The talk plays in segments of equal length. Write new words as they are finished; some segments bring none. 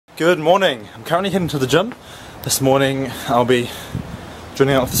Good morning. I'm currently heading to the gym. This morning I'll be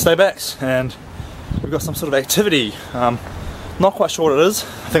joining out with the staybacks and we've got some sort of activity. Not quite sure what it is.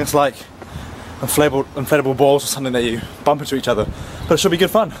 I think it's like inflatable balls or something that you bump into each other. But it should be good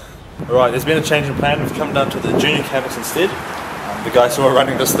fun. Alright, there's been a change in plan. We've come down to the junior campus instead. The guys who are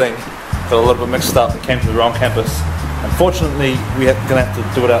running this thing got a little bit mixed up and came to the wrong campus. Unfortunately, we're going to have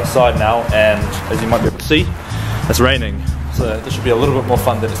to do it outside now, and as you might be able to see, it's raining. So this should be a little bit more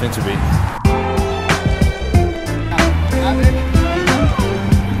fun than it's meant to be.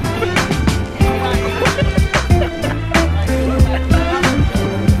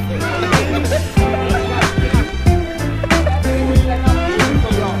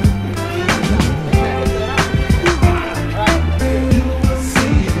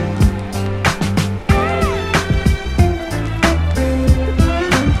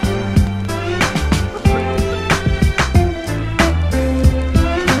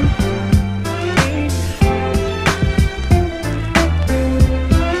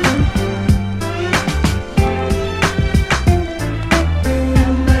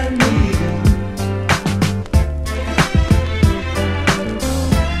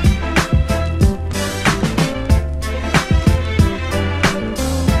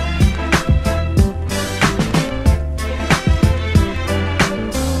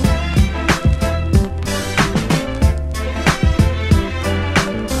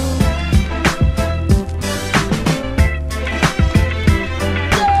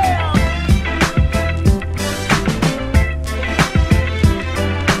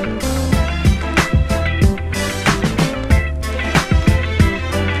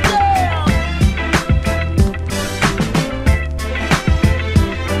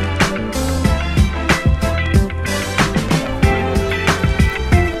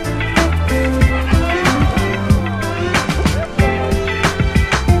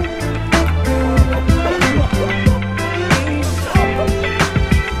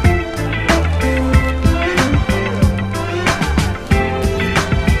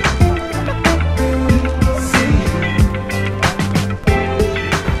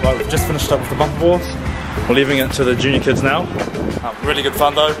 Just finished up with the bumper boards. We're leaving it to the junior kids now. Really good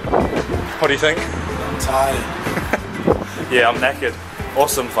fun though. What do you think? I'm tired. Yeah, I'm knackered.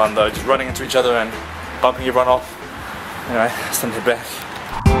 Awesome fun though, just running into each other and bumping everyone off. Anyway, it's time to head back.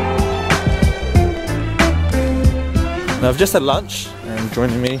 Now I've just had lunch and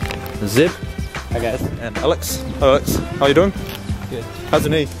joining me is Zeb. Hi guys. And Alex. Hello Alex, how are you doing? Good. How's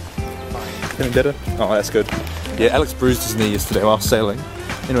your knee? Fine. Feeling better? Oh, that's good. Yeah, Alex bruised his knee yesterday while sailing.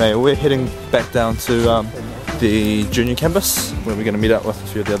 Anyway, we're heading back down to the junior campus where we're going to meet up with a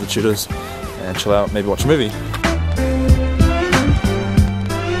few of the other tutors and chill out, maybe watch a movie.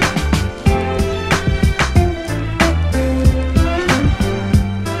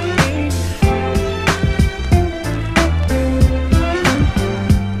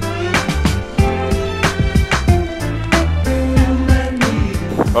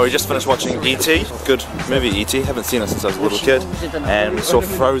 Well, we just finished watching E.T. Good movie, E.T. Haven't seen it since I was a little kid. And we saw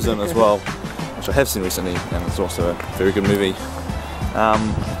Frozen as well, which I have seen recently, and it's also a very good movie.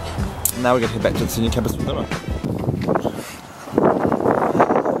 Now we're going to head back to the senior campus for dinner.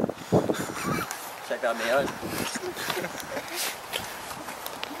 Check out Meadows.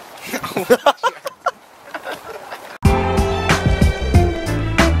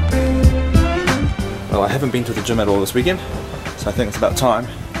 Well, I haven't been to the gym at all this weekend, so I think it's about time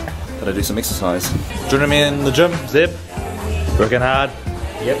that I do some exercise. Joining me in the gym, Zeb. Working hard.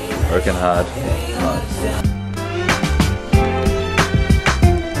 Yep. Working hard. Nice.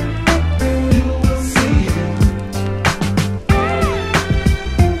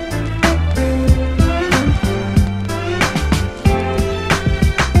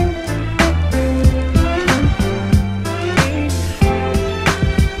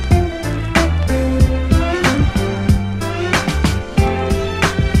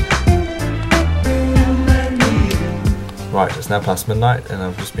 Right, it's now past midnight and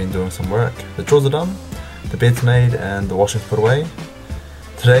I've just been doing some work. The chores are done, the bed's made and the washing's put away.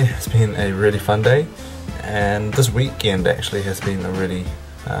 Today has been a really fun day and this weekend actually has been a really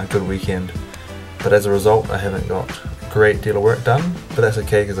good weekend. But as a result I haven't got a great deal of work done, but that's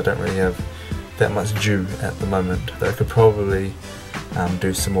okay because I don't really have that much due at the moment. Though I could probably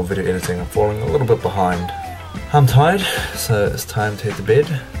do some more video editing. I'm falling a little bit behind. I'm tired, so it's time to head to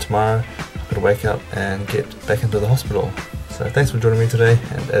bed. Tomorrow I've got to wake up and get back into the hospital. So thanks for joining me today,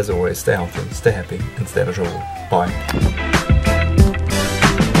 and as always, stay healthy, stay happy, and stay out of trouble. Bye.